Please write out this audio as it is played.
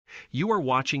You are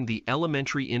watching the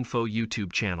Elementary Info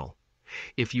YouTube channel.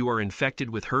 If you are infected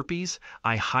with herpes,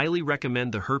 I highly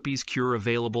recommend the herpes cure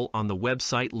available on the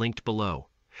website linked below.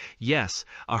 Yes,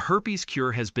 a herpes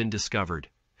cure has been discovered.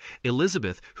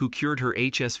 Elizabeth, who cured her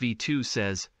HSV2,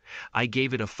 says, "I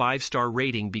gave it a 5-star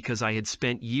rating because I had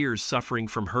spent years suffering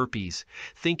from herpes,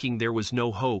 thinking there was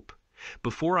no hope.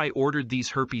 Before I ordered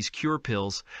these herpes cure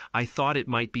pills, I thought it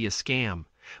might be a scam,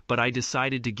 but I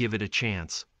decided to give it a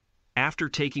chance. After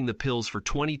taking the pills for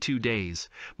 22 days,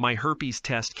 my herpes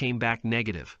test came back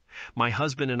negative. My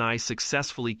husband and I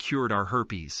successfully cured our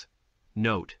herpes."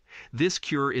 Note: this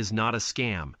cure is not a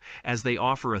scam, as they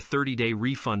offer a 30-day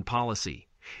refund policy.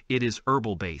 It is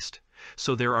herbal-based,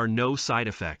 so there are no side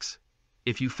effects.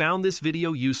 If you found this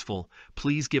video useful,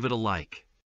 please give it a like.